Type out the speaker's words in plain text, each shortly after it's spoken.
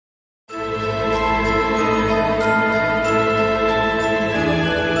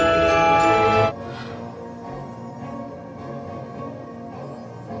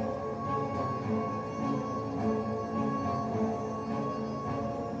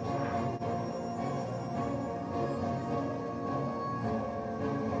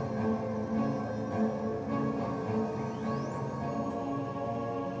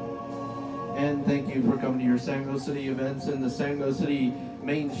thank you for coming to your Sango City events in the Sango City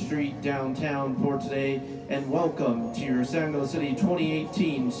Main Street downtown for today, and welcome to your Sango City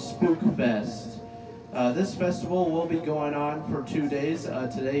 2018 Spook Fest. This festival will be going on for 2 days.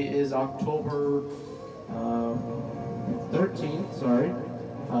 Today is October 13th,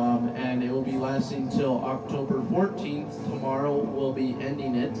 and it will be lasting till October 14th. Tomorrow we'll be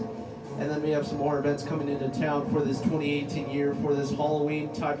ending it. And then we have some more events coming into town for this 2018 year, for this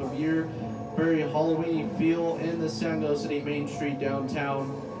Halloween type of year. Very Halloweeny feel in the Sango City Main Street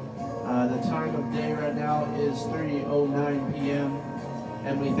downtown. The time of day right now is 3:09 p.m.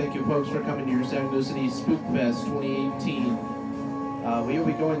 And we thank you folks for coming to your Sango City Spook Fest 2018. We will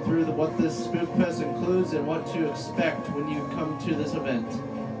be going through what this Spook Fest includes and what to expect when you come to this event.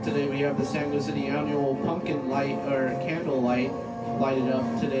 Today we have the Sango City annual pumpkin light or candle light lighted up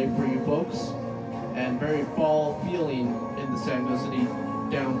today for you folks, and very fall feeling in the Sango City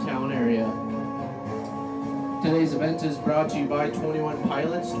downtown area. Today's event is brought to you by 21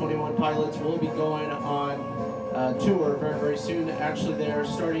 Pilots. 21 Pilots will be going on tour very, very soon. Actually, they are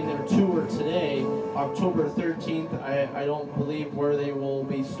starting their tour today, October 13th. I don't believe where they will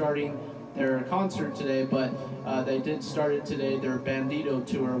be starting their concert today, but they did start it today, their Bandito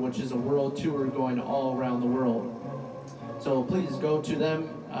tour, which is a world tour going all around the world. So please go to them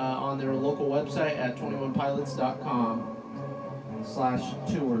on their local website at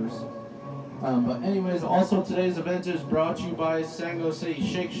 21pilots.com/tours. But anyways, also today's event is brought to you by Sango City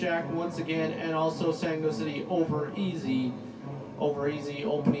Shake Shack once again, and also Sango City Over Easy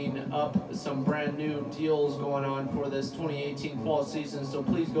opening up some brand new deals going on for this 2018 fall season. So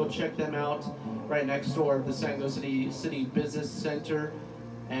please go check them out right next door at the Sango City Business Center,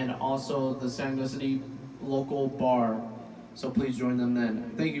 and also the Sango City local bar. So please join them then.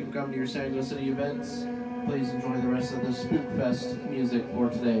 Thank you for coming to your Sango City events. Please enjoy the rest of the Spook Fest music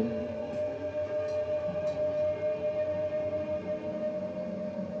for today.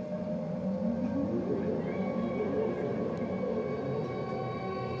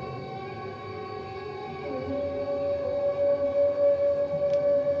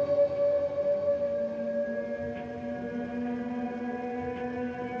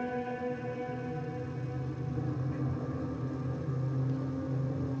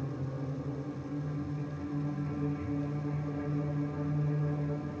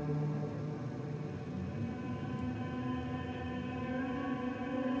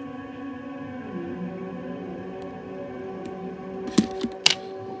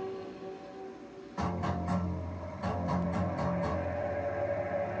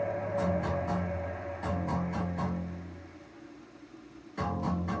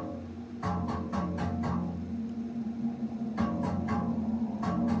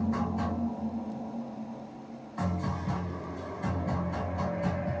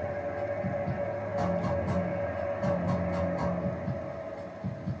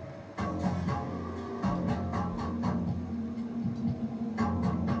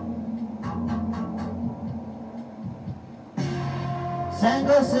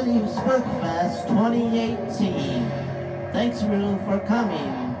 Sango City Spook Fest 2018. Thanks everyone for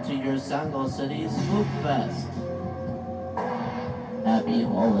coming to your Sango City Spook Fest. Happy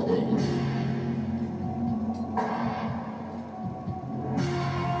holidays.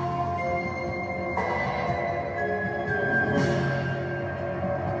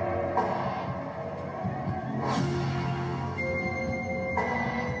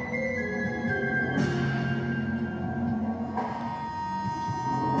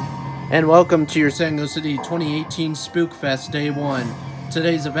 And welcome to your Sango City 2018 Spook Fest Day 1.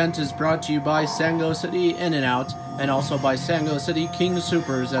 Today's event is brought to you by Sango City In-N-Out, and also by Sango City King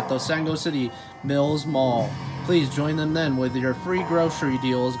Supers at the Sango City Mills Mall. Please join them then with your free grocery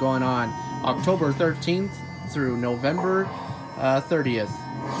deals going on October 13th through November 30th.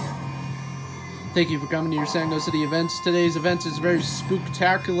 Thank you for coming to your Sango City events. Today's event is a very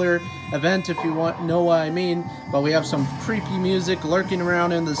spooktacular event, if you know what I mean. But we have some creepy music lurking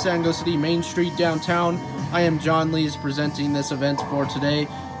around in the Sango City Main Street downtown. I am John Lees presenting this event for today.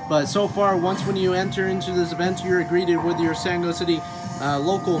 But so far, when you enter into this event, you're greeted with your Sango City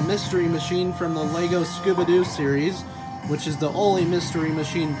local mystery machine from the Lego Scooby-Doo series, which is the only mystery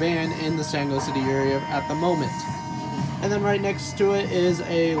machine van in the Sango City area at the moment. And then right next to it is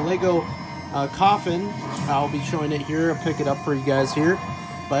a Lego coffin. I'll be showing it here. I'll pick it up for you guys here.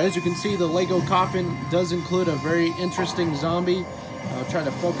 But as you can see, the Lego coffin does include a very interesting zombie. I'll try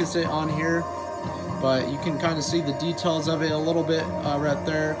to focus it on here, but you can kind of see the details of it a little bit right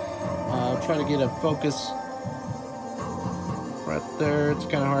there. I'll try to get a focus right there. It's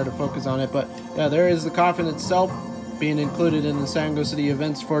kind of hard to focus on it, but yeah, there is the coffin itself. being included in the Sango City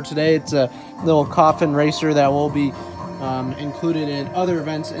events for today. It's a little coffin racer that will be included in other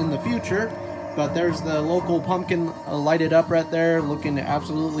events in the future. But there's the local pumpkin lighted up right there, looking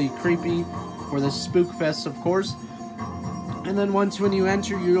absolutely creepy for the Spook Fest, of course. And then when you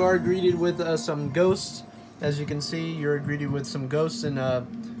enter, you are greeted with some ghosts. As you can see, you're greeted with some ghosts and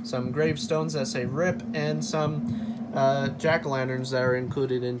some gravestones that say RIP, and some jack-o'-lanterns that are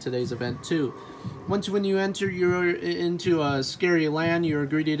included in today's event too. When you enter, you're into a scary land. You're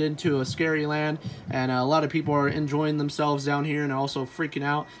greeted into a scary land, and a lot of people are enjoying themselves down here and also freaking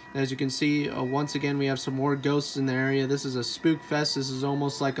out. As you can see, once again, we have some more ghosts in the area. This is a Spook Fest. This is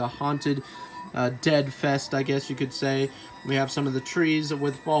almost like a haunted dead fest, I guess you could say. We have some of the trees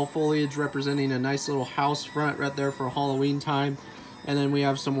with fall foliage representing a nice little house front right there for Halloween time. And then we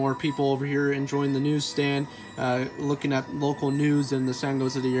have some more people over here enjoying the newsstand, looking at local news in the Sango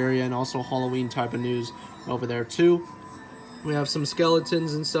City area, and also Halloween type of news over there too. We have some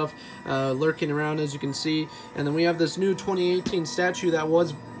skeletons and stuff lurking around, as you can see. And then we have this new 2018 statue that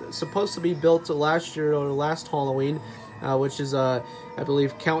was supposed to be built last year or last Halloween, which is, I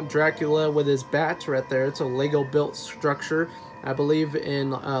believe, Count Dracula with his bat right there. It's a Lego built structure. I believe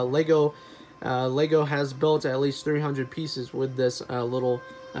in Lego has built at least 300 pieces with this little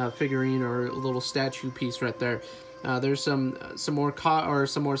figurine or little statue piece right there. There's some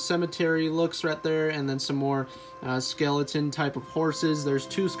more cemetery looks right there, and then some more skeleton type of horses. There's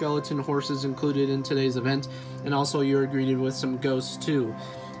 2 skeleton horses included in today's event, and also you're greeted with some ghosts too.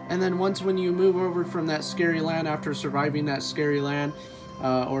 And then when you move over from that scary land, after surviving that scary land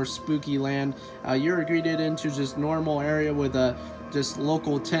or spooky land, you're greeted into just normal area with just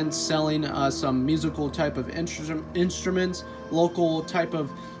local tents selling some musical type of instruments, local type of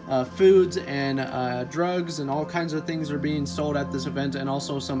foods and drugs, and all kinds of things are being sold at this event, and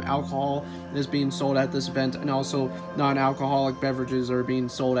also some alcohol is being sold at this event, and also non-alcoholic beverages are being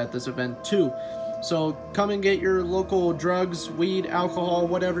sold at this event too. So come and get your local drugs, weed, alcohol,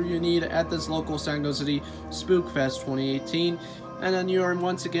 whatever you need at this local Sango City Spook Fest 2018. And then you are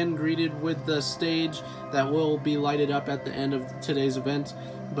once again greeted with the stage that will be lighted up at the end of today's event.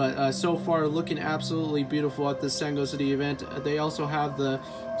 But so far, looking absolutely beautiful at this Sango City event. They also have the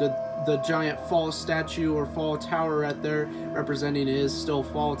giant fall statue or fall tower right there, representing it is still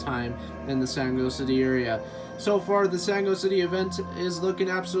fall time in the Sango City area. So far, the Sango City event is looking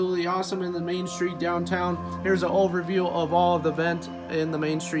absolutely awesome in the Main Street downtown. Here's an overview of all of the event in the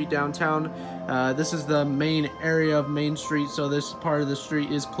Main Street downtown. This is the main area of Main Street, so this part of the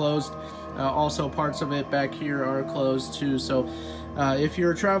street is closed. Also, parts of it back here are closed too. So if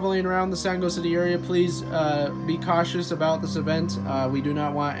you're traveling around the Sango City area, please be cautious about this event. We do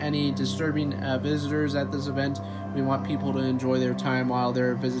not want any disturbing visitors at this event. We want people to enjoy their time while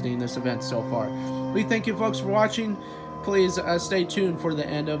they're visiting this event so far. We thank you folks for watching. Please stay tuned for the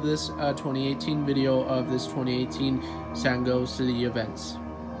end of this 2018 video of this 2018 Sango City events.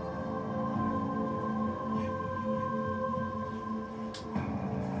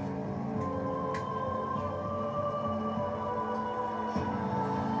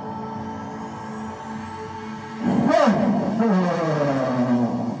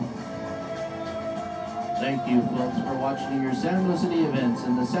 Thank you, folks, for watching your Sango City events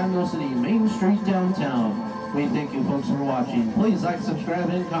in the Sango City Main Street downtown. We thank you, folks, for watching. Please like, subscribe,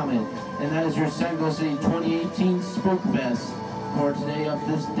 and comment. And that is your Sango City 2018 Spook Fest for today of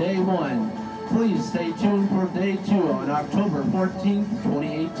this day 1. Please stay tuned for day 2 on October 14th,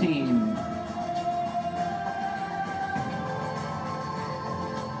 2018.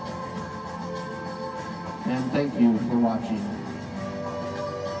 And thank you for watching.